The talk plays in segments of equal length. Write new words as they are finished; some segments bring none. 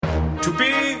To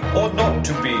be or not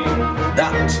to be?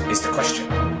 That is the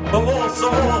question. A horse,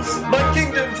 my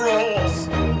kingdom for a horse.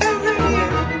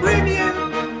 Oh,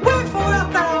 Romeo, wherefore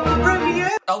art thou, Romeo?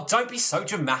 Oh, don't be so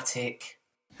dramatic.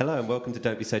 Hello and welcome to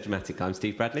Don't Be So Dramatic. I'm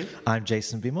Steve Bradley. I'm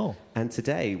Jason B. Moore. And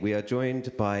today we are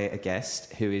joined by a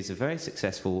guest who is a very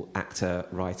successful actor,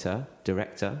 writer,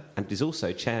 director, and is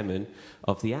also chairman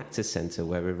of the Actors Centre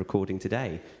where we're recording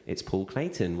today. It's Paul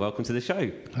Clayton. Welcome to the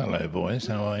show. Hello, boys.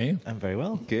 How are you? I'm very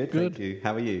well. Good, thank you.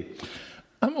 How are you?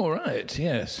 I'm all right,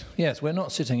 yes. Yes, we're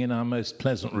not sitting in our most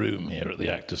pleasant room here at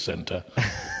the Actors Centre.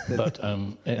 But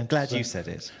I'm glad you said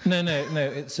it. No,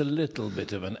 it's a little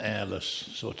bit of an airless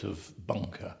sort of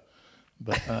bunker.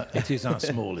 But it is our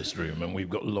smallest room, and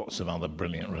we've got lots of other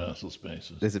brilliant rehearsal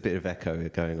spaces. There's a bit of echo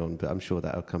going on, but I'm sure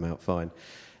that'll come out fine.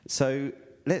 So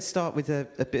let's start with a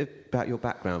bit about your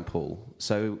background, Paul.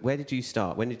 So where did you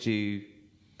start? When did you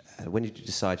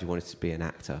decide you wanted to be an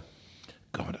actor?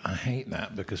 God, I hate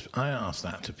that because I ask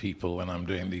that to people when I'm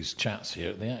doing these chats here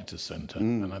at the Actors Centre,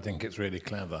 and I think it's really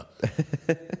clever.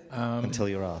 Until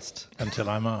you're asked. Until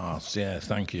I'm asked, yes,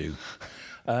 thank you.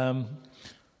 I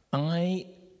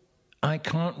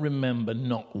can't remember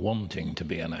not wanting to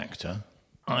be an actor.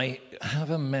 I have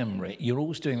a memory. You're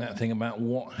always doing that thing about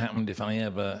what happened if I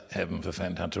ever, heaven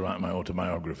forfend, had to write my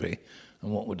autobiography,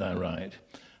 and what would I write?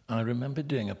 I remember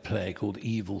doing a play called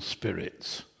Evil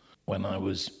Spirits when I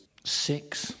was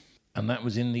 6, and that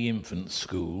was in the infant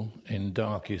school in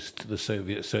darkest the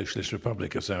Soviet Socialist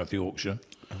Republic of South Yorkshire.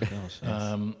 Oh, gosh,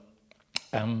 yes.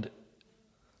 And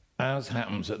as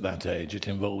happens at that age, it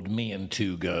involved me and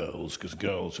 2 girls, because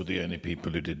girls were the only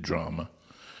people who did drama.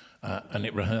 And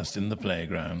it rehearsed in the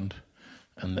playground,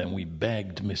 and then we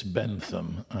begged Miss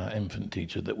Bentham, our infant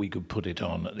teacher, that we could put it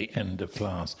on at the end of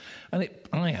class. And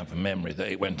I have a memory that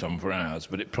it went on for hours,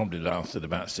 but it probably lasted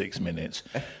about 6 minutes.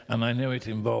 And I know it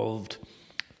involved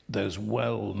those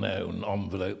well-known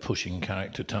envelope-pushing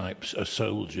character types, a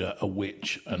soldier, a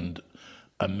witch, and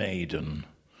a maiden.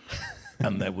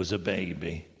 And there was a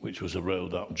baby, which was a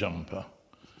rolled-up jumper.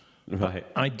 Right.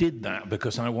 I did that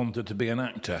because I wanted to be an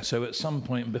actor. So at some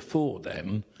point before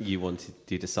then... You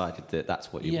decided that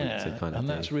that's what you wanted to kind of and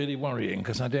do. that's really worrying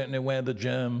because I don't know where the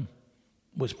germ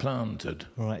was planted.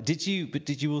 Right. Did you direct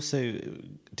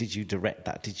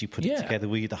that? Did you put it together?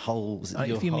 Were you the whole...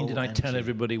 If you mean, did I tell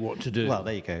everybody what to do? Well,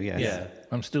 there you go, yes. Yeah,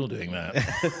 I'm still doing that.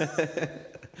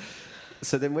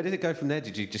 So then where did it go from there?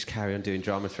 Did you just carry on doing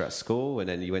drama throughout school and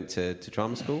then you went to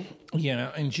drama school?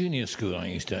 Yeah, in junior school I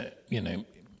used to,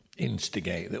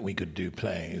 instigate that we could do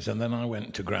plays. And then I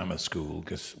went to grammar school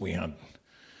because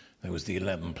there was the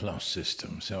 11 plus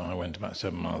system. So I went about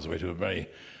 7 miles away to a very,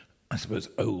 I suppose,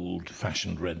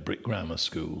 old-fashioned red brick grammar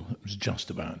school. It was just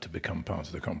about to become part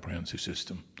of the comprehensive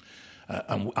system.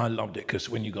 And I loved it because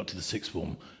when you got to the sixth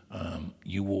form,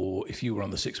 if you were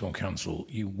on the sixth form council,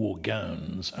 you wore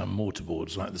gowns and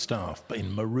mortarboards like the staff, but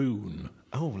in maroon.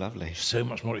 Oh, lovely. So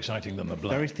much more exciting than the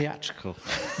black. Very theatrical.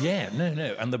 Yeah,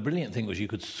 no. And the brilliant thing was you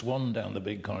could swan down the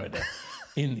big corridor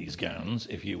in these gowns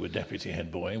if you were deputy head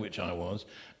boy, which I was,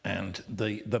 and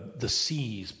the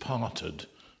seas parted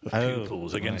of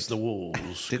pupils against the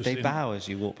walls. Did they bow as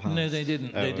you walked past? No, they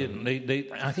didn't. They didn't. They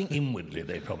I think inwardly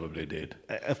they probably did.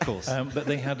 Of course. But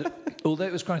they had, although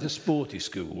it was quite a sporty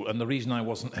school, and the reason I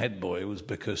wasn't head boy was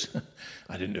because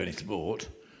I didn't do any sport,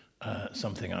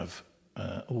 something I've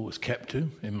always kept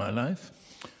to in my life.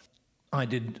 I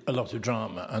did a lot of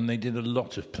drama, and they did a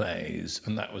lot of plays,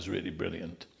 and that was really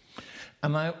brilliant.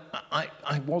 And I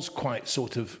was quite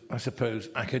sort of, I suppose,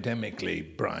 academically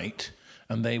bright,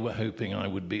 and they were hoping I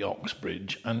would be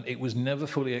Oxbridge, and it was never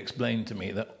fully explained to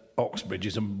me that Oxbridge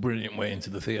is a brilliant way into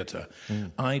the theatre.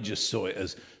 I just saw it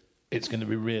as it's going to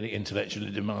be really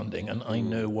intellectually demanding, and I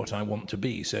know what I want to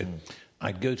be. So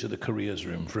I'd go to the careers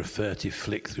room for a furtive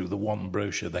flick through the one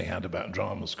brochure they had about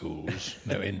drama schools,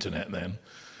 no internet then,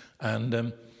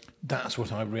 and that's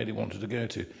what I really wanted to go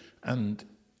to. And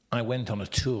I went on a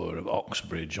tour of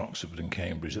Oxbridge, Oxford and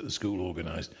Cambridge that the school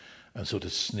organised, and sort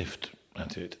of sniffed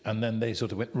at it. And then they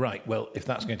sort of went, right, well, if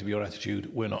that's going to be your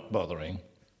attitude, we're not bothering.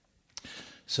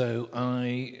 So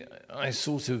I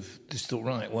sort of just thought,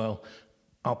 right, well,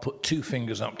 I'll put 2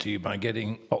 fingers up to you by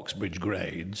getting Oxbridge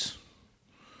grades.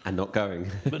 And not going.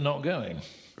 But not going.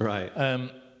 Right.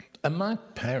 And my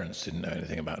parents didn't know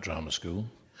anything about drama school.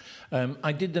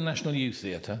 I did the National Youth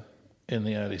Theatre in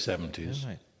the early 70s,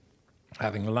 Right.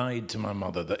 having lied to my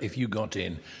mother that if you got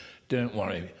in, don't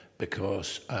worry,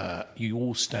 because you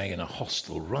all stay in a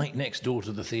hostel right next door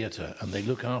to the theatre and they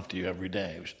look after you every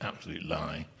day, which is an absolute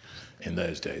lie in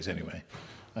those days anyway.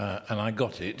 And I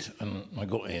got it, and I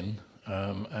got in,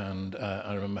 and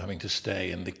I remember having to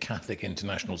stay in the Catholic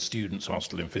International Students'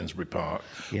 Hostel in Finsbury Park,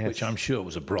 which I'm sure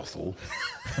was a brothel.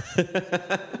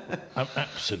 I'm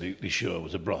absolutely sure it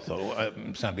was a brothel.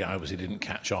 Sadly, I obviously didn't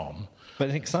catch on. But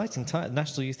an exciting time.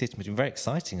 National Youth Theatre must have been very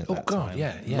exciting at that time.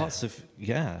 Yeah. Lots of,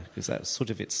 because that was sort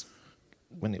of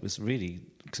when it was really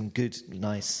some good,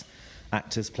 nice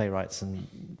actors, playwrights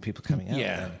and people coming out.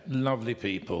 Yeah, lovely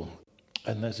people.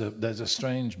 And there's a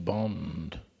strange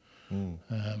bond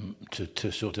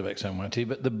to sort of XNYT.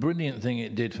 But the brilliant thing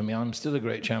it did for me, I'm still a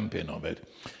great champion of it.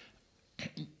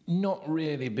 Not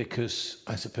really because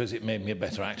I suppose it made me a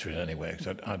better actor in any way,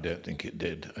 because I don't think it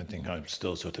did. I think I'm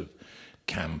still sort of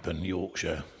camp and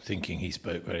Yorkshire, thinking he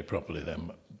spoke very properly then,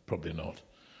 but probably not.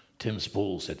 Tim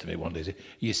Spall said to me one day,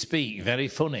 "You speak very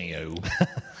funny, you."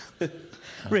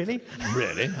 Really?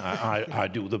 Really? I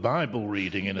do the Bible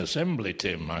reading in assembly,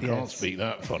 Tim. I can't speak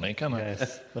that funny, can I?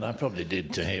 Yes. But I probably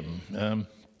did to him.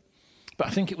 But I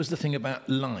think it was the thing about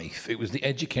life. It was the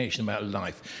education about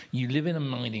life. You live in a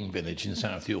mining village in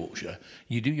South Yorkshire.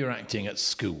 You do your acting at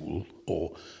school,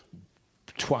 or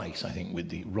twice, I think, with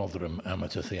the Rotherham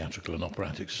Amateur Theatrical and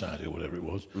Operatic Society, or whatever it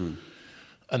was.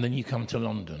 And then you come to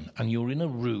London, and you're in a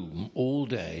room all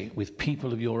day with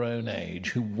people of your own age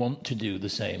who want to do the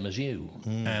same as you.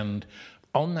 And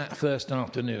on that first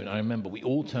afternoon, I remember we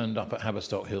all turned up at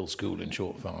Haverstock Hill School in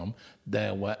Short Farm.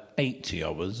 There were 80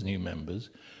 of us, new members.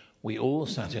 We all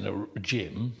sat in a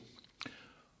gym.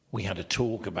 We had a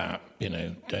talk about,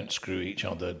 don't screw each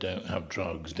other, don't have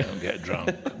drugs, don't get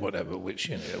drunk, whatever, which,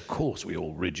 of course we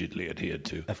all rigidly adhered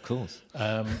to. Of course.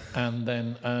 And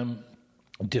then,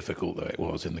 difficult though it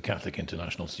was in the Catholic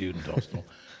International Student Hostel,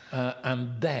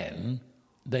 and then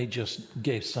they just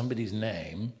gave somebody's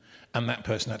name, and that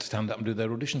person had to stand up and do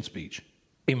their audition speech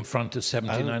in front of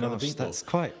 79 other people. That's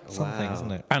quite something,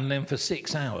 isn't it? And then for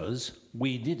 6 hours,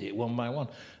 we did it one by one.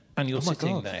 And you're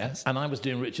sitting there, yes. and I was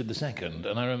doing Richard II,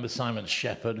 and I remember Simon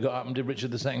Shepherd got up and did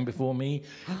Richard II before me,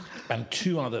 and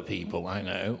 2 other people I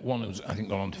know. One was, I think,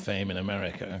 gone on to fame in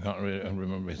America. I can't really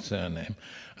remember his surname.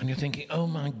 And you're thinking, oh,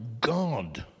 my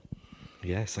God.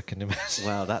 Yes, I can imagine.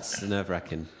 Wow, that's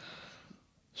nerve-wracking.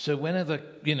 So whenever,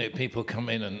 people come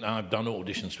in, and I've done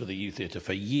auditions for the Youth Theatre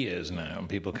for years now, and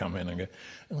people come in and go,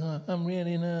 "Oh, I'm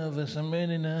really nervous, And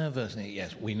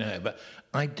yes, we know, but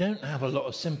I don't have a lot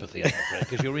of sympathy, I'm afraid,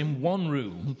 because you're in one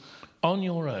room, on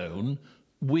your own,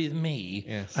 with me,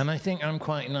 and I think I'm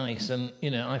quite nice, and,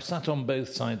 I've sat on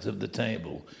both sides of the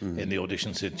table in the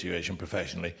audition situation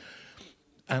professionally,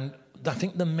 and I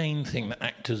think the main thing that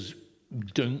actors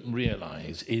don't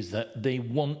realise is that they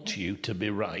want you to be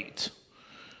right.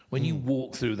 When you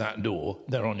walk through that door,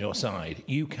 they're on your side.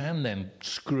 You can then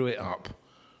screw it up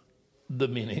the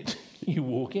minute you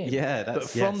walk in. Yeah, but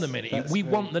from the minute, we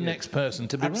want the next person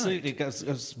to be Absolutely. right. I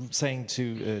was saying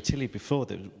to Tilly before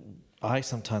that I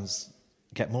sometimes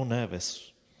get more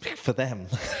nervous for them.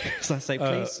 So I say,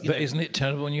 please. But isn't it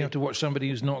terrible when you have to watch somebody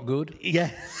who's not good?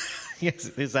 Yeah.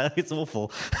 Yes, it's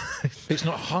awful. It's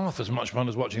not half as much fun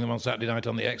as watching them on Saturday night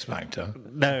on the X Factor.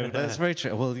 No, that's very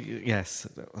true. Well, yes.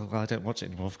 Well, I don't watch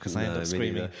it anymore because I end up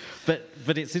screaming. But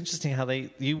it's interesting how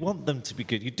you want them to be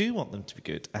good. You do want them to be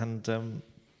good, and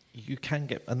you can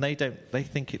get. And they don't. They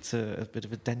think it's a bit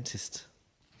of a dentist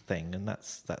thing, and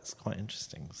that's quite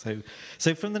interesting.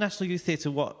 So from the National Youth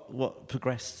Theatre, what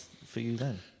progressed for you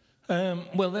then?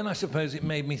 Well, then I suppose it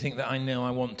made me think that I know I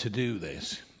want to do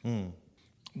this.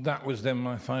 That was then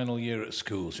my final year at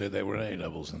school, so there were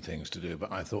A-levels and things to do,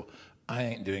 but I thought, I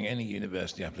ain't doing any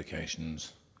university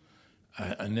applications.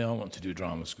 I know I want to do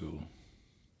drama school.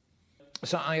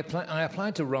 So I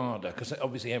applied to RADA, because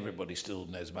obviously everybody still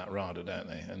knows about RADA, don't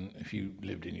they? And if you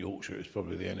lived in Yorkshire, it's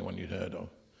probably the only one you'd heard of.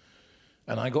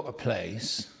 And I got a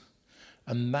place,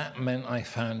 and that meant I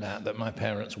found out that my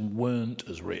parents weren't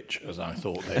as rich as I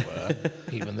thought they were,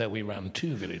 even though we ran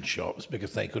 2 village shops,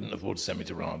 because they couldn't afford to send me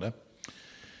to RADA.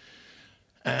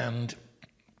 And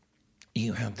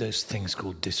you had those things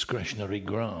called discretionary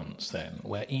grants then,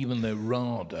 where even though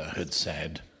RADA had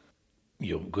said,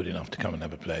 you're good enough to come and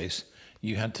have a place,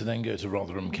 you had to then go to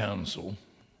Rotherham Council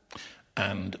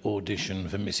and audition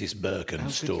for Mrs.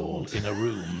 Birkenstall in a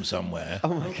room somewhere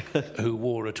who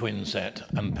wore a twin set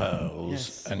and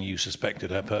pearls, and you suspected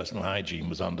her personal hygiene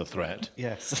was under threat.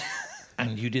 Yes.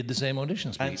 And you did the same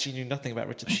audition speech. And she knew nothing about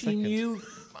Richard II. She knew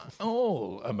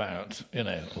all about,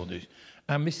 all this.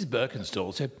 And Mrs.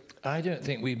 Birkenstall said, I don't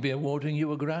think we'd be awarding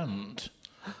you a grant.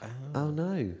 Oh,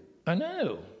 no. I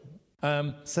know.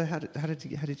 So how did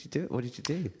you do it? What did you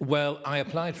do? Well, I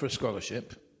applied for a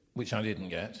scholarship, which I didn't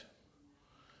get.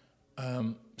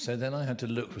 So then I had to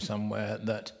look for somewhere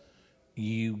that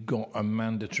you got a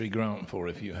mandatory grant for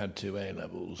if you had 2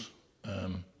 A-levels.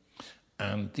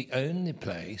 And the only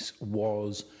place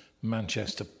was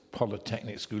Manchester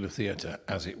Polytechnic School of Theatre,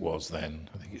 as it was then.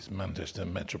 I think it's Manchester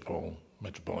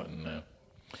Metropolitan now.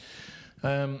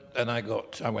 And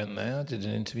I went there, did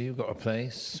an interview, got a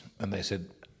place, and they said,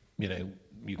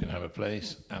 you can have a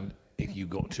place, and if you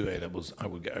got 2 A-levels, I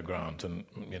would get a grant. And,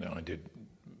 I did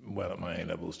well at my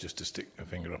A-levels just to stick a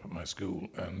finger up at my school,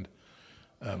 and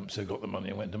so got the money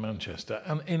and went to Manchester.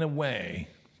 And in a way,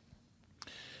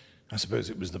 I suppose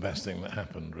it was the best thing that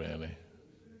happened, really,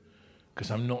 because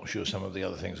I'm not sure some of the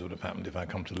other things would have happened if I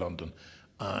come to London.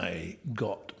 I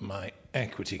got my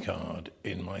equity card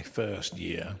in my first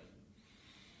year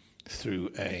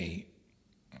through a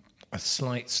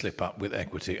slight slip-up with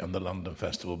equity and the London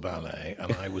Festival Ballet,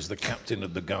 and I was the captain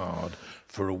of the guard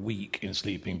for a week in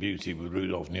Sleeping Beauty with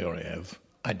Rudolf Nureyev.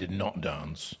 I did not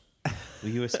dance. Were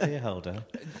you a spear holder?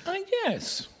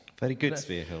 Yes. Very good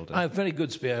spear holder. I'm a very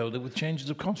good spear holder with changes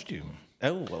of costume.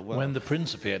 Oh, well. When the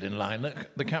prince appeared in lilac,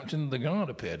 the captain of the guard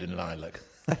appeared in lilac.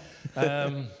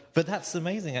 But that's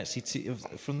amazing, actually,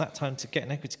 from that time to get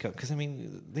an equity card. Because,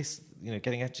 this,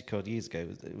 getting equity card years ago,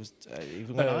 it was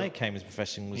even when I came as a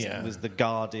profession, was the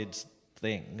guarded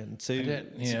thing. And to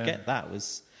get that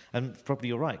was... And probably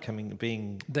you're right,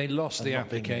 They lost the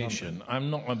application.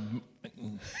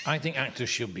 I think actors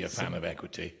should be a fan of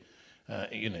equity.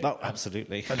 Oh,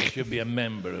 absolutely. And should be a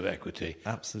member of equity.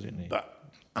 Absolutely. But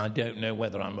I don't know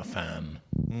whether I'm a fan.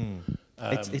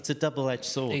 It's a double-edged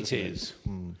sword. It is.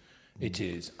 It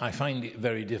is. I find it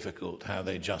very difficult how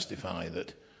they justify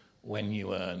that when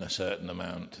you earn a certain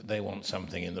amount, they want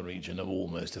something in the region of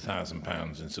almost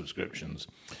 £1,000 in subscriptions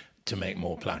to make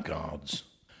more placards.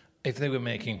 If they were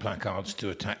making placards to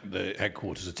attack the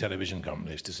headquarters of television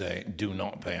companies to say, do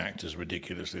not pay actors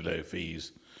ridiculously low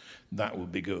fees, that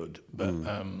would be good. But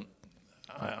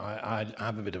I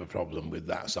have a bit of a problem with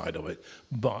that side of it.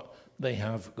 But they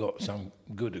have got some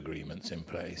good agreements in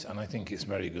place, and I think it's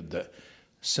very good that,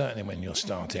 certainly when you're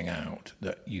starting out,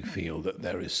 that you feel that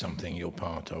there is something you're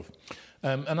part of.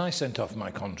 And I sent off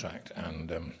my contract,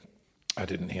 and I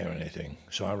didn't hear anything.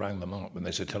 So I rang them up, and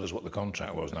they said, tell us what the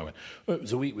contract was. And I went, it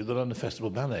was a week with the London Festival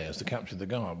Ballet as the captain of the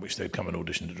guard, which they'd come and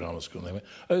auditioned to drama school. And they went,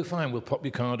 oh, fine, we'll pop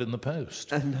your card in the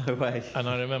post. No way. And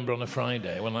I remember on a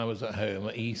Friday when I was at home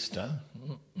at Easter,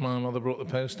 my mother brought the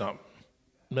post up.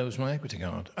 There was my equity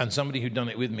card. And somebody who'd done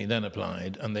it with me then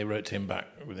applied, and they wrote to him back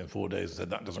within 4 days and said,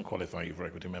 that doesn't qualify you for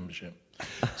equity membership.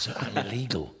 So I'm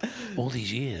illegal. All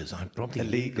these years, I'm probably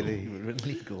illegal.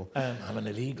 I'm an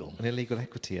illegal. An illegal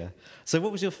equitier. So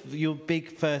what was your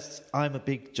big first, I'm a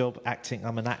big job acting,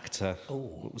 I'm an actor. Oh.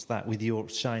 What was that, with your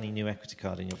shiny new equity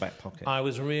card in your back pocket? I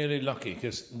was really lucky,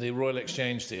 because the Royal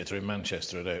Exchange Theatre in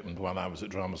Manchester had opened while I was at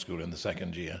drama school in the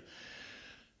second year.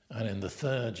 And in the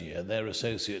third year, their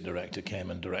associate director came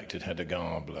and directed Hedda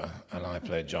Gabler, and I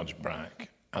played Judge Brack.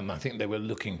 And I think they were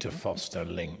looking to foster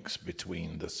links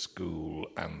between the school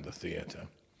and the theatre.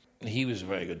 He was a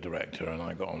very good director, and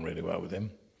I got on really well with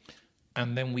him.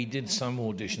 And then we did some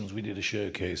auditions. We did a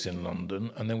showcase in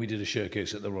London, and then we did a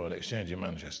showcase at the Royal Exchange in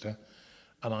Manchester.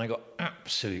 And I got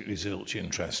absolutely zilch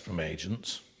interest from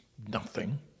agents.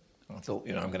 Nothing. I thought,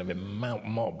 I'm going to be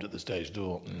mobbed at the stage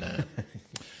door. No.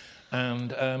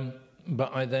 And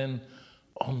but I then,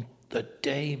 on the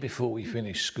day before we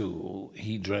finished school,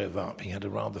 he drove up. He had a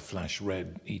rather flash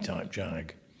red E-Type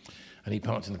Jag, and he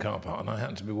parked in the car park, and I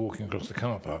happened to be walking across the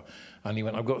car park, and he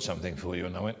went, I've got something for you.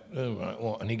 And I went, oh, right,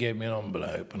 what? And he gave me an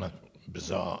envelope, and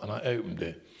bizarre, and I opened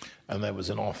it, and there was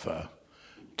an offer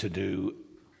to do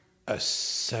a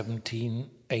 17,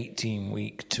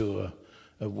 18-week tour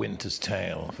of Winter's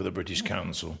Tale for the British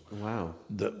Council. Wow.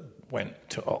 That went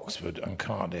to Oxford and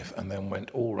Cardiff, and then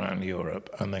went all around Europe,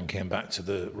 and then came back to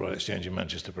the Royal Exchange in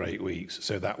Manchester for 8 weeks.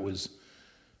 So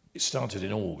it started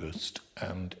in August,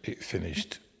 and it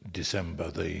finished December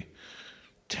the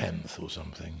 10th or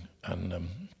something. And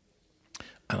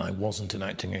I wasn't an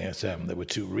acting ASM. There were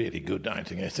 2 really good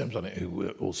acting ASMs on it who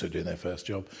were also doing their first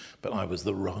job, but I was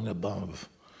the rung above.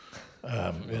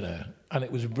 And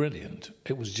it was brilliant.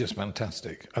 It was just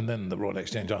fantastic. And then the Royal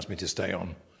Exchange asked me to stay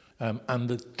on. And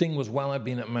the thing was, while I'd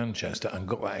been at Manchester and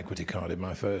got that equity card in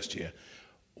my first year,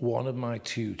 one of my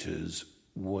tutors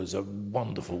was a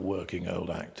wonderful working old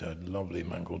actor, a lovely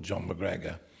man called John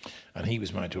McGregor, and he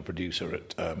was married to a producer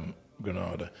at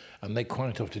Granada, and they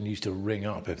quite often used to ring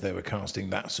up if they were casting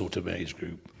that sort of age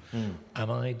group.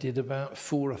 And I did about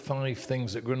 4 or 5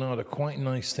 things at Granada, quite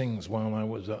nice things, while I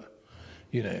was at,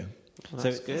 So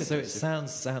it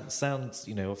sounds,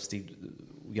 obviously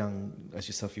young as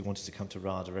yourself, you wanted to come to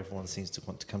RADA. Everyone seems to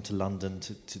want to come to London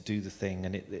to do the thing.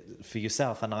 And it for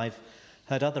yourself, and I've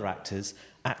heard other actors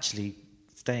actually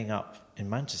staying up in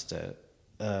Manchester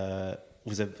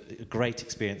was a great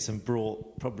experience and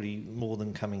brought probably more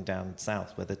than coming down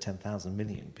south where there are 10,000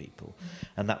 million people.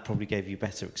 And that probably gave you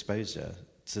better exposure.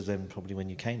 So then probably when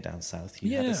you came down south,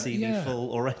 you had a CV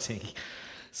full already.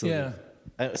 So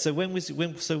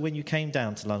when you came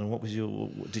down to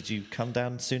London, did you come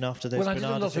down soon after those? Well, I did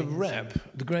a lot of rep.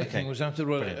 The great thing was after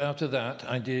that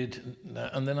I did,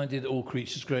 and then I did All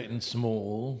Creatures Great and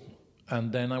Small,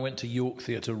 and then I went to York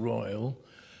Theatre Royal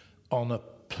on a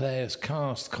players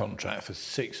cast contract for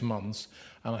 6 months,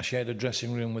 and I shared a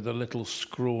dressing room with a little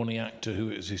scrawny actor who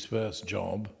it was his first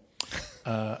job.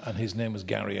 And his name was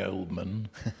Gary Oldman.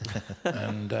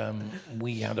 And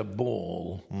we had a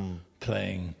ball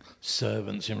playing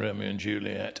servants in Romeo and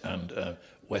Juliet and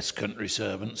West Country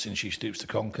servants in She Stoops to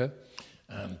Conquer,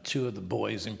 and 2 of the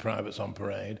boys in Privates on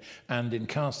Parade, and in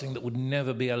casting that would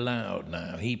never be allowed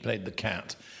now. He played the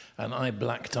cat, and I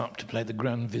blacked up to play the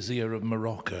Grand Vizier of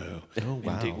Morocco in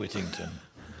Dick Whittington.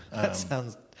 That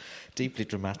sounds deeply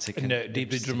dramatic.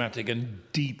 Deeply dramatic and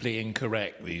deeply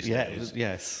incorrect these days.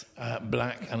 Yes.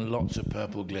 Black and lots of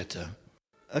purple glitter.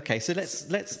 Okay, so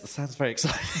let's sounds very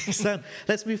exciting. So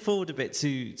let's move forward a bit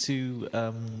to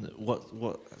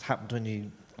what happened when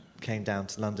you came down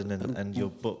to London and your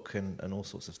book and all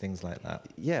sorts of things like that.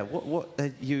 Yeah, what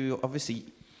you obviously.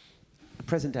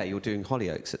 Present day, you're doing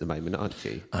Hollyoaks at the moment, aren't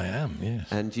you? I am, yes.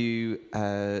 And you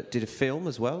did a film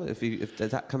as well. Is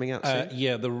that coming out soon?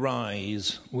 Yeah, The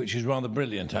Rise, which is rather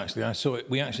brilliant, actually. I saw it.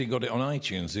 We actually got it on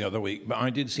iTunes the other week, but I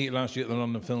did see it last year at the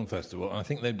London Film Festival, and I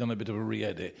think they've done a bit of a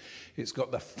re-edit. It's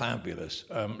got the fabulous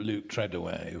Luke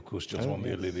Treadaway, who, of course, just won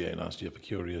the Olivier last year for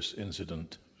Curious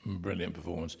Incident. Brilliant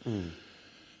performance.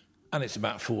 And it's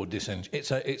about 4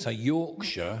 It's a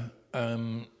Yorkshire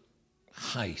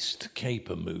heist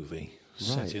caper movie.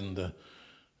 Set in the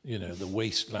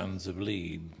wastelands of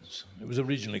Leeds. It was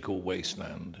originally called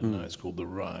Wasteland, and now it's called The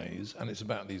Rise, and it's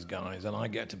about these guys, and I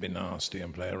get to be nasty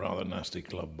and play a rather nasty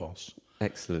club boss.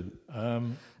 Excellent.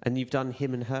 And you've done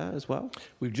Him and Her as well?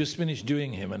 We've just finished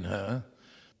doing Him and Her,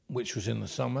 which was in the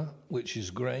summer, which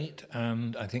is great,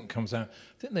 and I think comes out...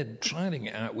 I think they're trialling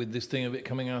it out with this thing of it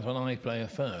coming out on iPlayer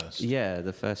first. Yeah,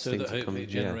 the first thing to come... So that hopefully it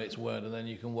generates word, and then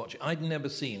you can watch it. I'd never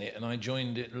seen it, and I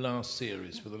joined it last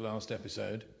series for the last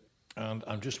episode, and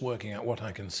I'm just working out what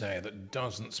I can say that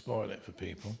doesn't spoil it for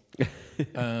people.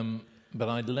 But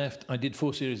I did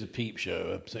 4 series of Peep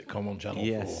Show, a sitcom on Channel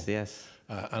 4. Yes.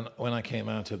 And when I came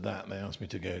out of that, they asked me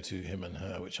to go to Him and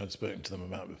Her, which I'd spoken to them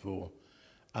about before.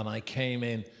 And I came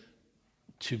in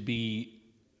to be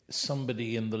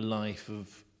somebody in the life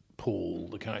of Paul,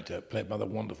 the character, played by the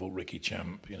wonderful Ricky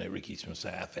Champ, Ricky's from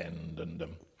Southend. And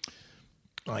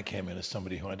I came in as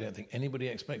somebody who I don't think anybody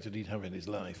expected he'd have in his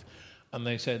life. And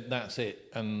they said, that's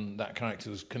it. And that character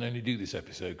can only do this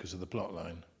episode because of the plot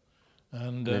line.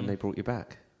 And then they brought you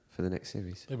back for the next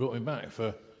series. They brought me back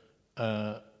for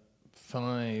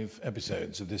 5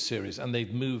 episodes of this series. And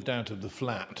they've moved out of the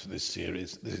flat, this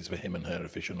series. This is for Him and Her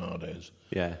aficionados.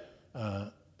 Yeah.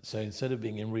 So instead of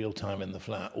being in real time in the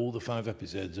flat, all the 5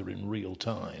 episodes are in real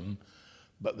time,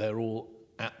 but they're all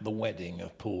at the wedding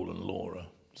of Paul and Laura.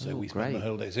 So we spent the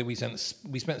whole day. So we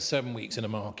spent 7 weeks in a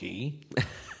marquee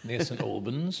near St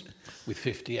Albans with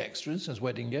 50 extras as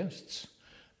wedding guests,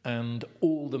 and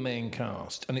all the main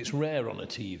cast. And it's rare on a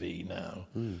TV now,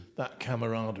 that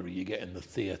camaraderie you get in the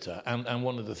theatre. And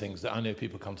one of the things that I know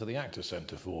people come to the Actors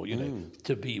Centre for,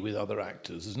 to be with other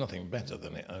actors. There's nothing better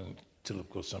than it. Until,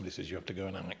 of course, somebody says you have to go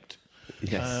and act.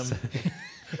 Yes.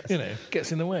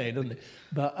 Gets in the way, doesn't it?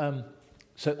 But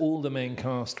so all the main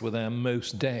cast were there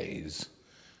most days.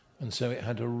 And so it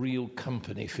had a real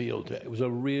company feel to it. It was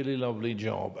a really lovely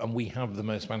job. And we have the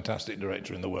most fantastic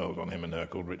director in the world on Him and Her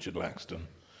called Richard Laxton,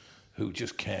 who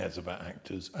just cares about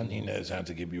actors. And he knows how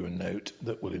to give you a note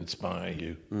that will inspire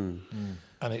you. And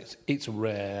it's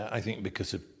rare, I think,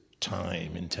 because of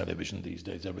time in television these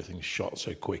days. Everything's shot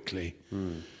so quickly.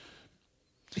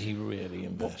 He really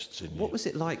invests in you. What was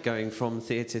it like going from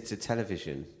theatre to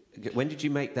television? When did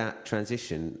you make that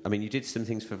transition? I mean, you did some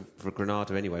things for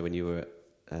Granada anyway when you were at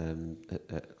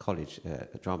college,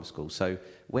 at drama school. So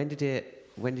when did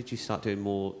you start doing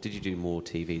more? Did you do more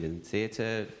TV than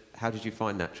theatre? How did you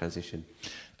find that transition?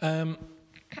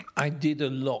 I did a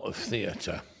lot of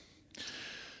theatre.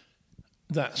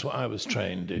 That's what I was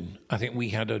trained in. I think we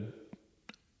had a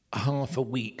half a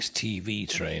week's TV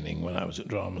training when I was at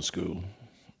drama school.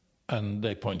 And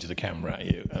they pointed the camera at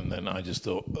you, and then I just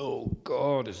thought, oh,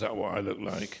 God, is that what I look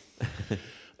like?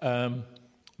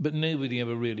 But nobody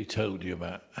ever really told you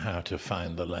about how to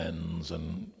find the lens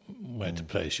and where to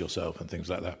place yourself and things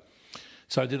like that.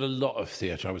 So I did a lot of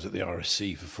theatre. I was at the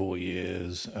RSC for 4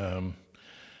 years.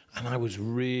 And I was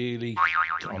really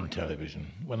on television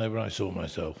whenever I saw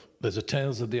myself. There's a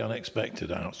Tales of the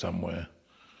Unexpected out somewhere.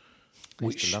 I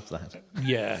used to love that.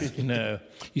 Yeah, no.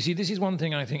 You see, this is one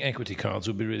thing I think equity cards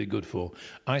would be really good for.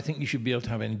 I think you should be able to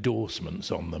have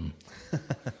endorsements on them.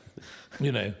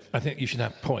 You know, I think you should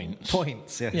have points.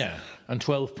 Points, yeah. Yeah, and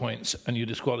 12 points, and you're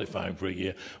disqualified for a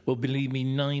year. Well, believe me,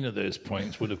 9 of those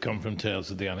points would have come from Tales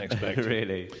of the Unexpected.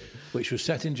 Really? Which was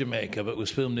set in Jamaica, but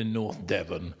was filmed in North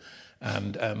Devon,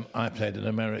 and I played an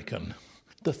American.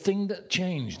 The thing that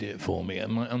changed it for me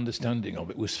and my understanding of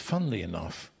it was, funnily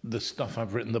enough, the stuff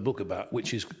I've written the book about,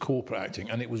 which is corporate acting,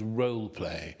 and it was role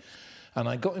play. And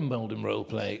I got involved in role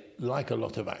play like a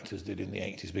lot of actors did in the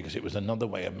 80s because it was another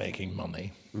way of making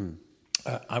money.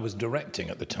 I was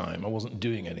directing at the time. I wasn't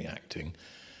doing any acting.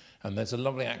 And there's a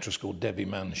lovely actress called Debbie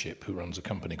Manship who runs a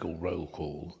company called Roll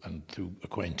Call. And through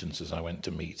acquaintances, I went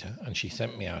to meet her. And she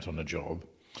sent me out on a job.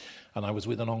 And I was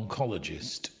with an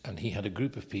oncologist. And he had a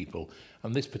group of people.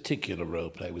 And this particular role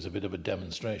play was a bit of a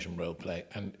demonstration role play.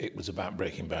 And it was about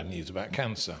breaking bad news about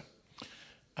cancer.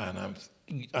 And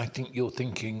I think you're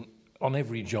thinking, on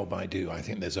every job I do, I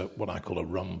think there's what I call a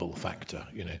rumble factor,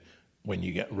 you know, when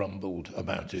you get rumbled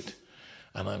about it.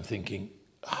 And I'm thinking,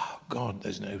 oh, God,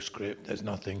 there's no script, there's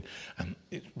nothing. And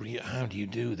how do you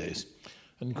do this?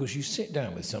 And because you sit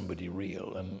down with somebody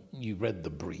real and you read the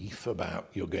brief about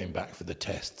you're going back for the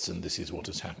tests and this is what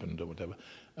has happened or whatever.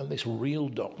 And this real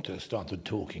doctor started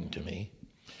talking to me.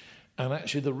 And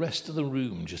actually the rest of the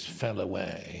room just fell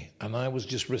away. And I was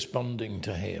just responding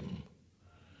to him.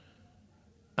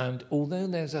 And although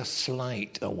there's a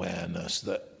slight awareness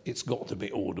that it's got to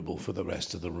be audible for the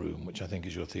rest of the room, which I think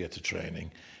is your theatre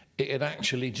training, it had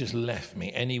actually just left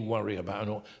me any worry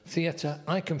about theatre.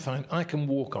 I can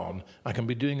walk on, I can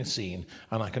be doing a scene,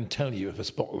 and I can tell you if a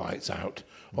spotlight's out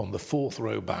on the 4th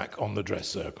row back on the dress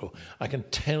circle. I can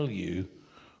tell you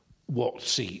what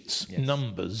seats,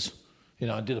 numbers. You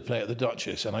know, I did a play at the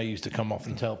Duchess, and I used to come off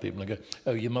and tell people, and go,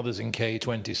 oh, your mother's in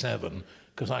K27,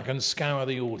 because I can scour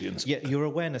the audience. Yeah, your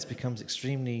awareness becomes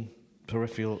extremely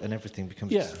peripheral and everything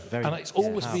becomes very and it's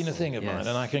always powerful. been a thing of mine,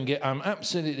 and I'm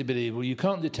absolutely believable. You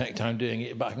can't detect I'm doing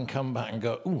it, but I can come back and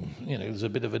go, ooh, you know, there's a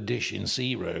bit of a dish in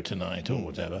C row tonight or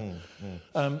whatever.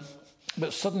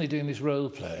 But suddenly doing this role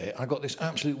play, I got this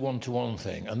absolute one-to-one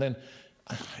thing, and then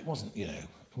it wasn't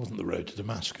the road to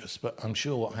Damascus, but I'm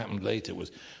sure what happened later was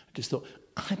I just thought,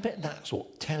 I bet that's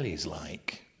what telly's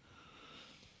like.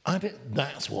 I bet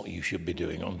that's what you should be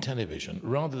doing on television,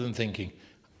 rather than thinking,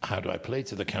 how do I play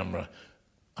to the camera?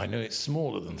 I know it's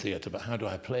smaller than theatre, but how do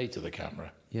I play to the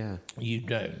camera? Yeah. You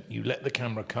don't. You let the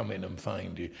camera come in and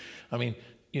find you. I mean,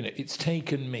 you know, it's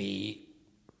taken me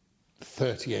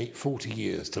 38, 40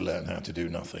 years to learn how to do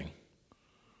nothing.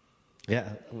 Yeah,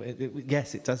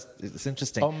 yes, it does. It's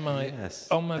interesting. On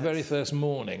my very first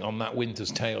morning on that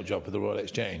Winter's Tale job at the Royal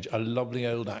Exchange, a lovely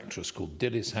old actress called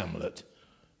Dilys Hamlet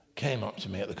came up to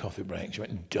me at the coffee break. She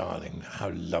went, darling,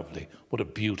 how lovely. What a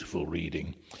beautiful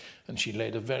reading. And she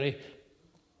laid a very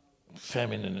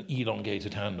feminine,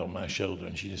 elongated hand on my shoulder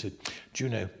and she just said, do you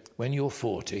know, when you're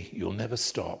 40, you'll never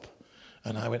stop.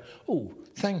 And I went, oh,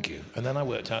 thank you. And then I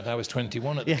worked out I was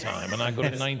 21 at the time and I got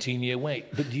a 19-year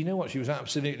wait. But do you know what? She was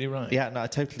absolutely right. Yeah, no,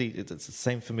 totally. It's the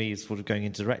same for me as sort of going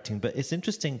into directing. But it's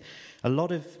interesting. A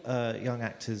lot of young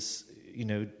actors, you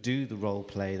know, do the role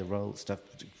play, the role stuff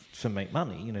to make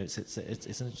money. You know, it's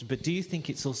but do you think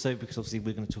it's also, because obviously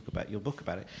we're going to talk about your book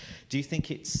about it, do you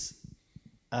think it's,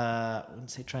 I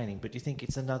wouldn't say training, but do you think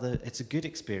it's a good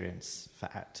experience for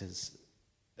actors?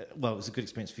 Well, it was a good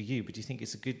experience for you, but do you think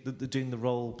it's a good, doing the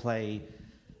role play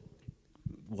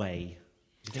way?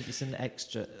 Do you think it's an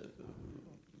extra?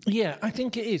 Yeah, I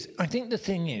think it is. I think the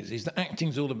thing is that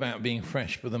acting's all about being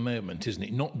fresh for the moment, isn't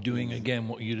it? Not doing again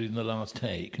what you did in the last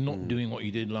take, not doing what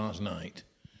you did last night.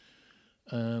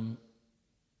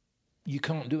 You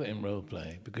can't do it in role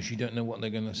play because you don't know what they're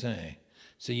going to say.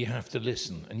 So you have to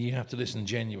listen, and you have to listen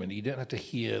genuinely. You don't have to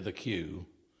hear the cue.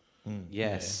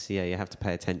 Yes, you have to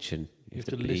pay attention. You have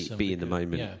to listen, be in the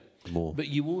moment more. But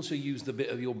you also use the bit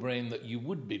of your brain that you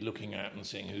would be looking at and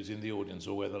seeing who's in the audience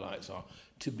or where the lights are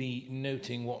to be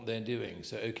noting what they're doing.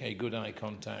 So, okay, good eye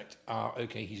contact.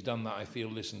 Okay, he's done that. I feel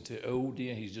listened to. Oh,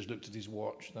 dear, he's just looked at his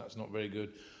watch. That's not very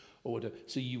good. Or whatever.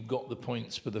 So you've got the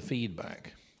points for the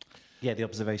feedback. Yeah, the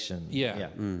observation. Yeah.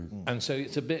 And so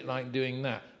it's a bit like doing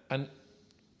that. And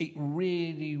it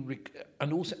really...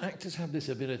 and also actors have this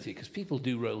ability, because people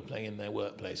do role play in their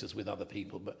workplaces with other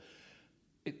people, but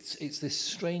it's this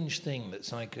strange thing that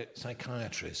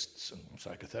psychiatrists and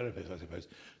psychotherapists, I suppose,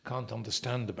 can't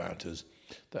understand about us,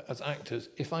 that as actors,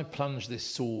 if I plunge this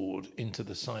sword into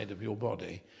the side of your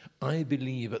body, I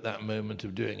believe at that moment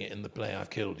of doing it in the play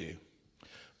I've killed you.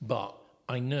 But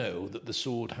I know that the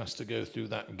sword has to go through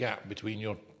that gap between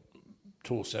your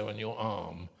torso and your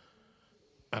arm,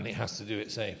 and it has to do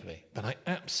it safely. But I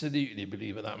absolutely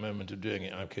believe at that moment of doing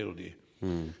it, I've killed you.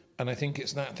 And I think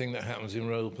it's that thing that happens in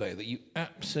role play, that you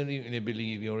absolutely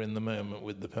believe you're in the moment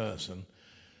with the person,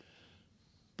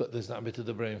 but there's that bit of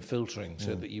the brain filtering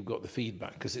so that you've got the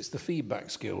feedback, because it's the feedback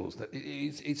skills that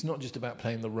it's not just about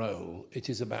playing the role, it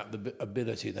is about the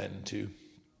ability then to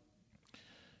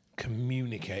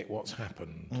communicate what's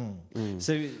happened.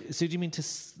 So do you mean to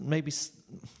maybe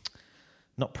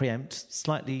not preempt,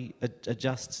 slightly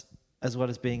adjust as well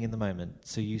as being in the moment?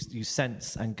 So you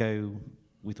sense and go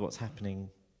with what's happening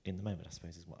in the moment, I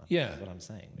suppose, is what I'm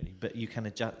saying, really. But you can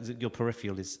adjust. Your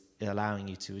peripheral is allowing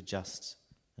you to adjust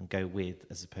and go with,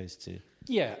 as opposed to...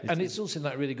 Yeah, and it's also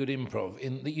like really good improv,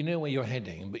 in that you know where you're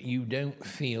heading, but you don't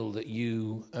feel that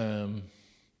you...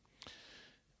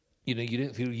 you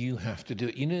don't feel you have to do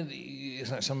it. It's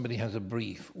like somebody has a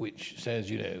brief which says,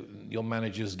 your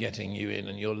manager's getting you in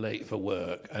and you're late for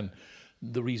work, and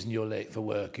the reason you're late for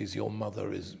work is your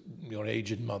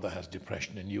aged mother has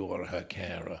depression and you are her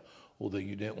carer, although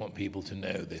you don't want people to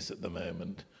know this at the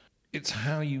moment. It's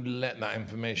how you let that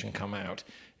information come out.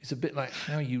 It's a bit like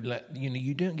how you let,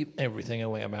 you don't give everything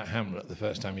away about Hamlet the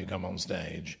first time you come on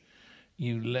stage.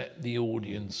 You let the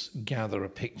audience gather a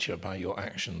picture by your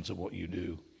actions of what you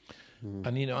do.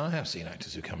 And, I have seen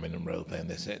actors who come in and role play and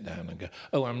they sit down and go,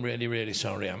 oh, I'm really, really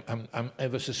sorry. I'm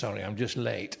ever so sorry. I'm just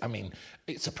late. I mean,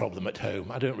 it's a problem at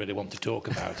home. I don't really want to talk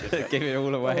about it. Give it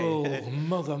all away. Oh,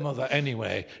 mother.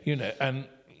 Anyway, and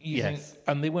you think,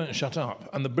 and they won't shut up.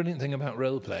 And the brilliant thing about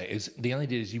role play is the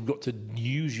idea is you've got to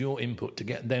use your input to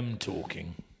get them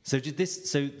talking. So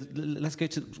let's go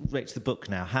to the book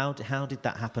now. How did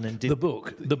that happen? And the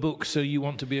book. So You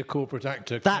Want to Be a Corporate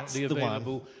Actor. That's currently the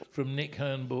available one. From Nick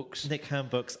Hearn Books. Nick Hearn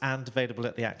Books, and available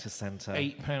at the Actors Centre.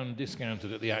 £8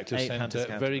 discounted at the Actors Centre.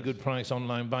 Discounted. Very good price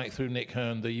online. Buy it through Nick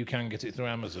Hearn. Though you can get it through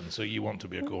Amazon. So You Want to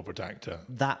Be a Corporate Actor.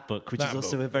 That book, which is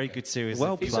also a very good series.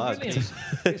 Well plugged.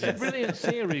 It's a brilliant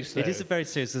series. Though. It is a very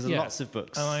series. There's lots of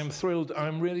books. And I'm thrilled.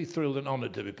 I'm really thrilled and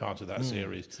honoured to be part of that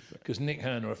series, because Nick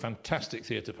Hearn are a fantastic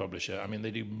theatre publisher. I mean,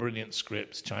 they do brilliant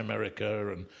scripts,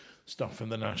 Chimerica and stuff from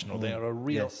the National. They are a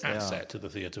real asset to the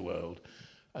theatre world,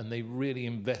 and they really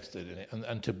invested in it.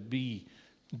 And to be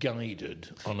guided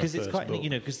on a first it's quite book.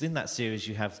 Because in that series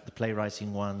you have the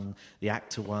playwriting one, the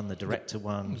actor one, the director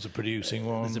one. There's a producing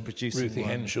one. Ruthie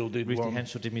Henschel did one. Ruthie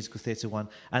Henschel did musical theatre one.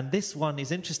 And this one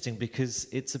is interesting because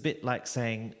it's a bit like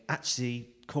saying, actually,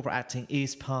 corporate acting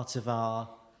is part of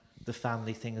the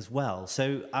family thing as well.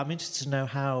 So I'm interested to know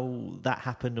how that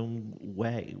happened and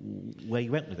where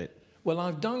you went with it. Well,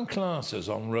 I've done classes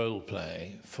on role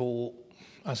play for,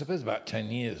 I suppose, about 10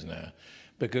 years now,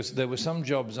 because there were some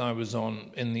jobs I was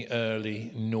on in the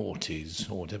early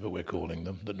noughties, or whatever we're calling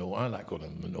them. I like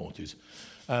calling them the noughties.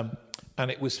 And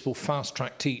it was for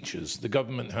fast-track teachers. The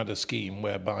government had a scheme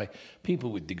whereby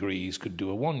people with degrees could do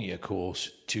a one-year course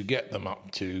to get them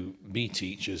up to be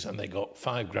teachers, and they got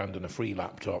 $5,000 and a free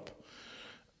laptop,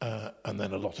 and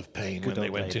then a lot of pain when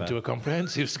they went into a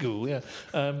comprehensive school.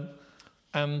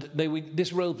 And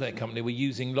this role play company were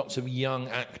using lots of young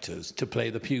actors to play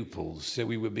the pupils. So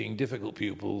we were being difficult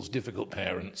pupils, difficult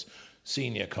parents,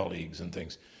 senior colleagues and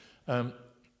things. And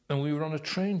we were on a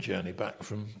train journey back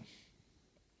from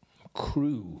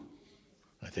Crewe,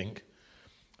 I think.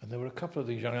 And there were a couple of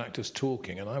these young actors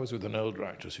talking, and I was with an older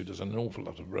actress who does an awful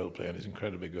lot of role play and is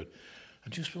incredibly good.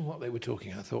 And just from what they were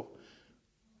talking, I thought,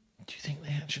 do you think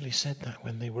they actually said that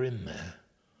when they were in there?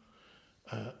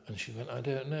 And she went, I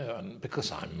don't know. And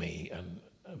because I'm me and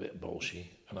a bit bolshy,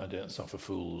 and I don't suffer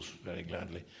fools very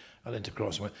gladly, I leant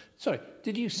across and went, sorry,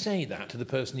 did you say that to the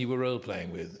person you were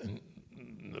role-playing with? And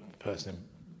the person in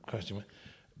question went,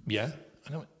 yeah.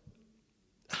 And I went,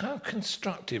 how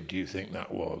constructive do you think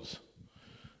that was?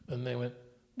 And they went,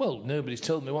 well, nobody's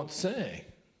told me what to say.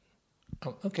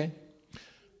 Oh, okay.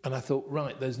 And I thought,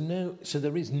 right, there is no,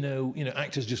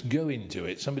 actors just go into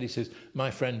it. Somebody says,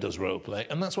 my friend does role play.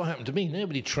 And that's what happened to me.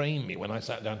 Nobody trained me when I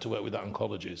sat down to work with that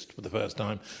oncologist for the first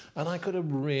time. And I could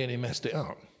have really messed it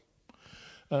up.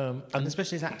 And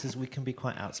especially as actors, we can be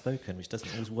quite outspoken, which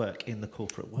doesn't always work in the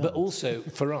corporate world. But also,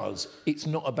 for us, it's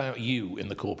not about you in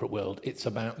the corporate world, it's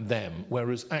about them.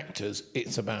 Whereas actors,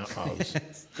 it's about us.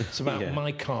 Yes. It's about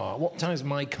my car. What time's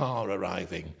my car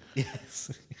arriving?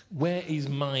 Yes. Where is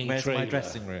my Where's trailer? my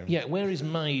dressing room? Yeah, where is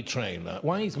my trailer?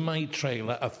 Why is my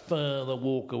trailer a further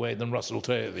walk away than Russell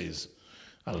Tovey's?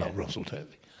 I love Russell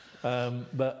Tovey.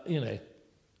 But, you know,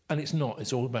 and it's not.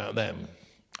 It's all about them.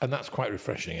 And that's quite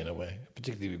refreshing in a way,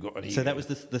 particularly if we've got an ego. So that was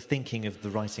the thinking of the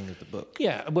writing of the book?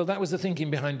 Yeah, well, that was the thinking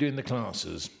behind doing the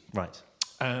classes. Right.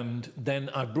 And then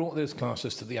I brought those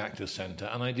classes to the Actors Centre,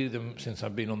 and I do them since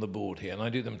I've been on the board here, and I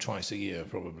do them twice a year,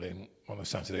 probably, on a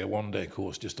Saturday, a one-day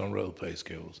course just on role-play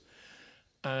skills.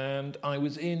 And I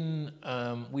was in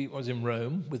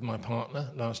Rome with my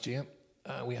partner last year.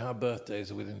 Our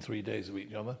birthdays are within 3 days of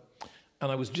each other.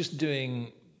 And I was just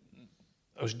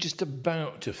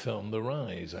about to film The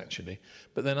Rise, actually.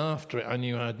 But then after it, I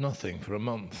knew I had nothing for a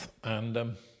month.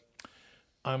 And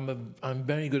I'm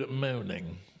very good at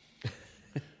moaning.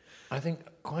 I think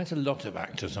quite a lot of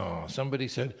actors are. Somebody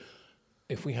said,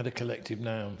 if we had a collective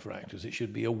noun for actors, it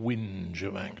should be a whinge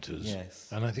of actors. Yes.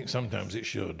 And I think sometimes it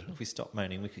should. If we stopped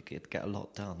moaning, we could get a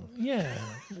lot done. Yeah.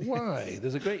 Why?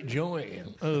 There's a great joy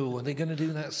in, are they going to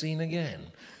do that scene again?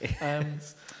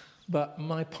 But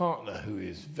my partner, who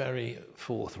is very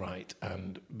forthright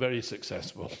and very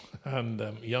successful and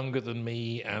younger than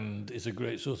me and is a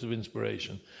great source of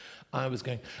inspiration, I was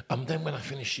going, and then when I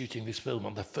finish shooting this film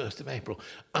on the 1st of April,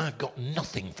 I've got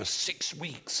nothing for 6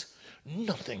 weeks.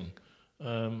 Nothing.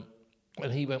 And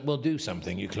he went, well, do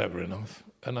something, you're clever enough.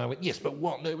 And I went, yes, but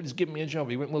what? Nobody's given me a job.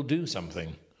 He went, well, do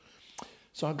something.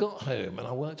 So I got home and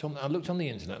I looked on the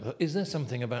internet and thought, is there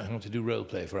something about how to do role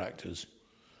play for actors?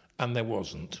 And there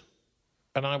wasn't.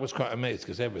 And I was quite amazed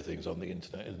because everything's on the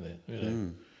internet, isn't it? You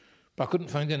know? But I couldn't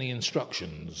find any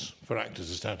instructions for actors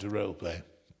as to how to role play.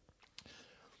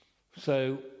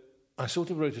 So I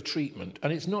sort of wrote a treatment,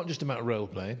 and it's not just about role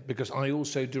play, because I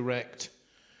also direct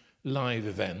live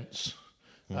events.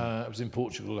 I was in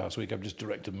Portugal last week. I've just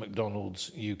directed McDonald's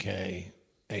UK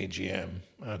AGM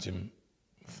out in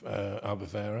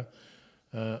Albufeira.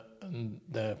 And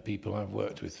they're people I've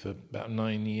worked with for about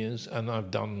 9 years, and I've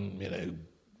done, you know,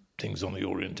 things on the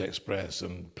Orient Express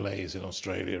and plays in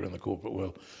Australia and the corporate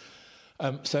world.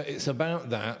 So it's about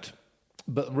that.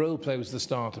 But role play was the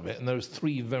start of it, and there was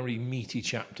 3 very meaty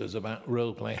chapters about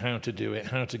role play, how to do it,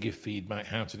 how to give feedback,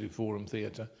 how to do forum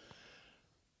theatre.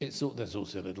 There's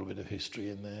also a little bit of history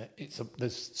in there.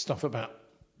 There's stuff about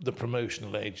the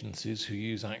promotional agencies who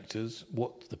use actors,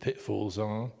 what the pitfalls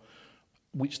are,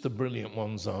 which the brilliant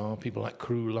ones are. People like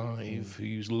Crew Live who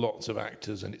use lots of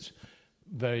actors, and it's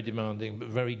very demanding but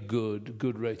very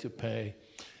good rate of pay.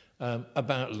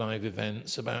 About live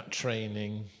events, about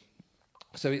training.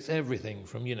 So it's everything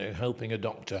from, you know, helping a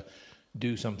doctor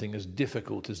do something as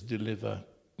difficult as deliver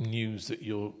news that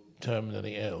you're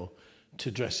terminally ill,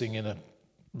 to dressing in a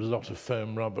lot of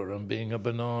foam rubber and being a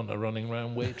banana running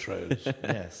around Waitrose.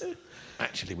 Yes.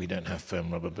 Actually, we don't have foam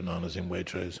rubber bananas in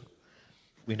Waitrose.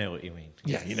 We know what you mean.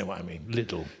 Yeah, you know what I mean.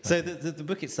 Little. So the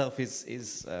book itself is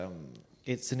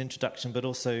it's an introduction, but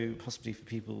also possibly for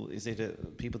people,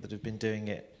 people that have been doing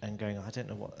it and going, I don't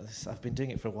know what this, I've been doing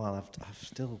it for a while, I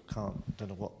still don't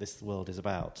know what this world is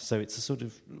about. So it's a sort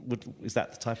of, is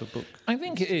that the type of book? I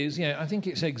think it is, yeah. I think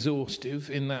it's exhaustive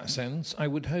in that sense. I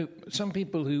would hope some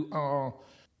people who are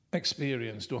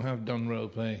experienced or have done role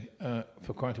play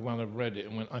for quite a while have read it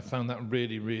and went, I found that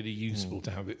really, really useful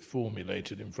to have it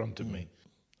formulated in front of me.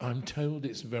 I'm told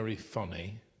it's very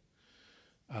funny,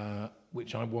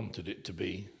 which I wanted it to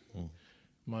be.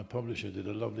 My publisher did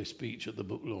a lovely speech at the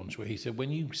book launch where he said,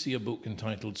 when you see a book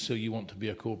entitled So You Want to Be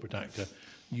a Corporate Actor,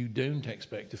 you don't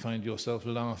expect to find yourself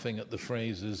laughing at the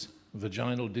phrases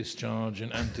vaginal discharge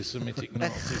and anti-Semitic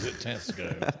Nazis at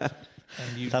Tesco.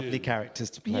 And you Lovely characters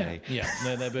to play. Yeah,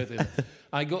 no, they're both in.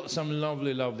 I got some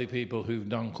lovely, lovely people who've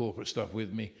done corporate stuff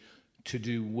with me to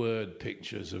do word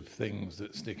pictures of things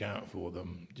that stick out for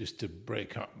them, just to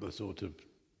break up the sort of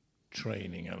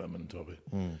training element of it.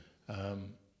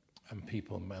 And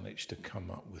people managed to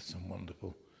come up with some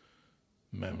wonderful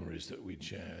memories that we'd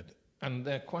shared. And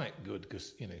they're quite good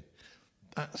because, you know,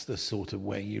 that's the sort of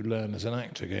way you learn as an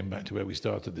actor, going back to where we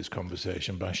started this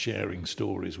conversation, by sharing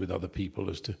stories with other people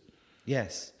as to...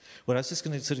 Yes. Well, I was just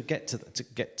going to sort of get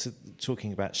to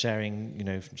talking about sharing, you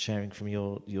know, sharing from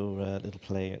your little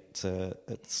play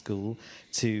at school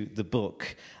to the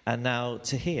book, and now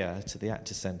to here, to the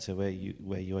Actors Centre, where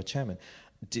you are chairman.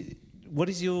 What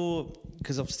is your...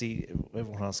 Because obviously,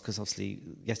 everyone asks, because obviously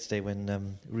yesterday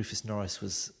when Rufus Norris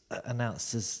was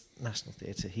announced as National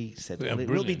Theatre, he said, well, it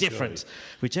will be different, choice.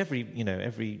 Which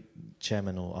every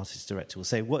chairman or artist director will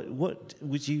say. What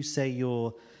would you say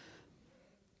your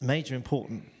major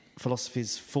important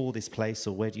philosophies for this place,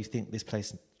 or where do you think this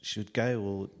place should go,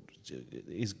 or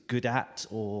is good at,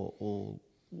 or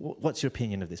what's your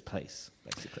opinion of this place,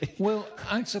 basically? Well,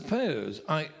 I suppose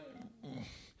I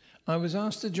was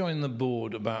asked to join the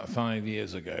board about 5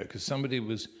 years ago because somebody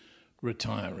was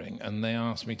retiring and they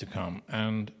asked me to come,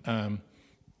 and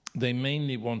they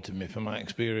mainly wanted me for my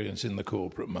experience in the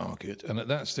corporate market. And at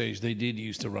that stage, they did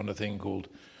used to run a thing called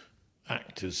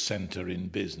Actors Centre in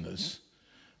Business.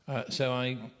 So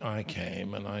I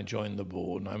came and I joined the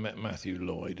board and I met Matthew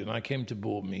Lloyd, and I came to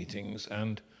board meetings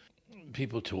and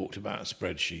people talked about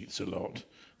spreadsheets a lot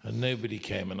and nobody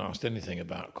came and asked anything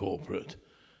about corporate.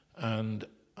 And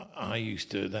I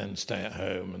used to then stay at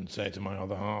home and say to my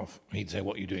other half, he'd say,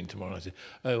 "What are you doing tomorrow?" And I'd say,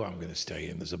 "Oh, I'm going to stay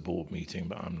in. There's a board meeting,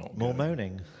 but I'm not More going."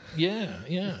 moaning.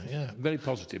 Yeah. Very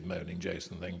positive moaning,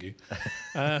 Jason, thank you.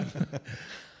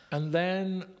 And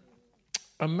then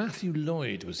Matthew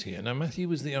Lloyd was here. Now, Matthew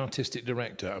was the artistic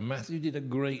director, and Matthew did a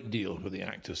great deal for the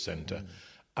Actors Centre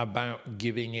about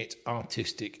giving it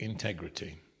artistic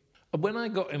integrity. When I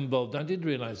got involved, I did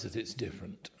realise that it's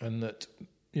different and that,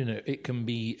 it can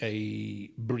be a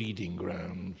breeding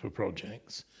ground for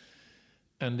projects,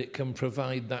 and it can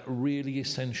provide that really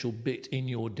essential bit in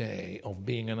your day of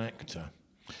being an actor.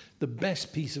 The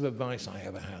best piece of advice I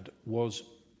ever had was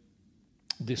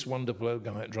this wonderful old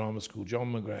guy at drama school,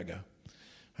 John McGregor,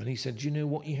 and he said, "You know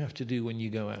what you have to do when you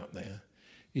go out there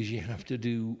is you have to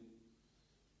do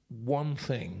one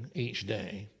thing each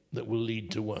day that will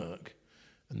lead to work,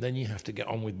 and then you have to get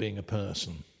on with being a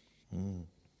person."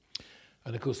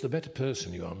 And, of course, the better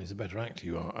person you are means the better actor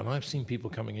you are. And I've seen people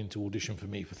coming in to audition for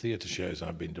me for theatre shows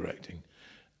I've been directing,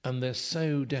 and they're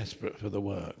so desperate for the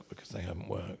work because they haven't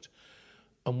worked.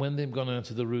 And when they've gone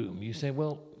out of the room, you say,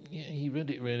 "Well, yeah, he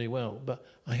read it really well, but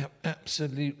I have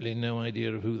absolutely no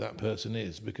idea of who that person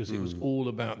is because it was all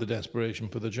about the desperation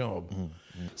for the job."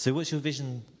 So what's your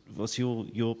vision, what's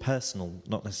your personal,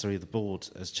 not necessarily the board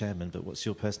as chairman, but what's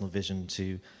your personal vision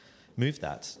to move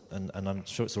that? And I'm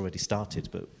sure it's already started,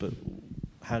 but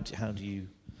how do you...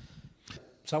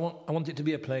 So I want it to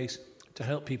be a place to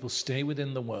help people stay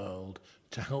within the world,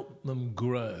 to help them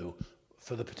grow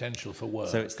for the potential for work.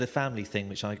 So it's the family thing,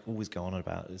 which I always go on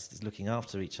about, is looking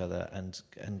after each other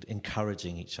and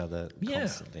encouraging each other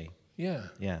constantly. Yeah.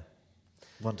 Yeah.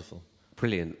 Wonderful.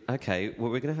 Brilliant. Okay,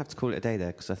 well, we're going to have to call it a day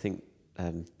there because I think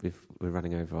we're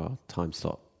running over our time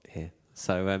slot here.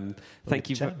 So thank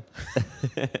you.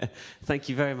 Thank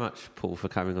you very much, Paul, for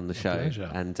coming on the show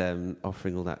pleasure. and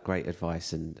offering all that great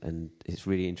advice. And it's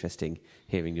really interesting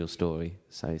hearing your story.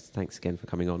 So thanks again for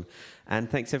coming on. And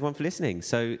thanks, everyone, for listening.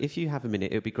 So if you have a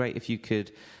minute, it would be great if you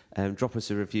could drop us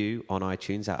a review on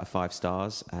iTunes out of 5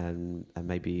 stars and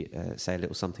maybe say a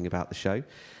little something about the show.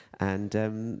 And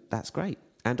that's great.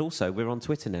 And also, we're on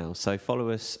Twitter now. So follow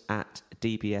us at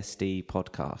DBSD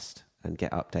Podcast and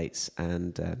get updates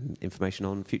and information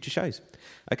on future shows.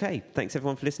 Okay, thanks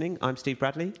everyone for listening. I'm Steve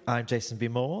Bradley. I'm Jason B.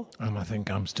 Moore. And I think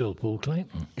I'm still Paul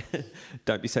Clayton.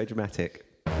 Don't be so dramatic.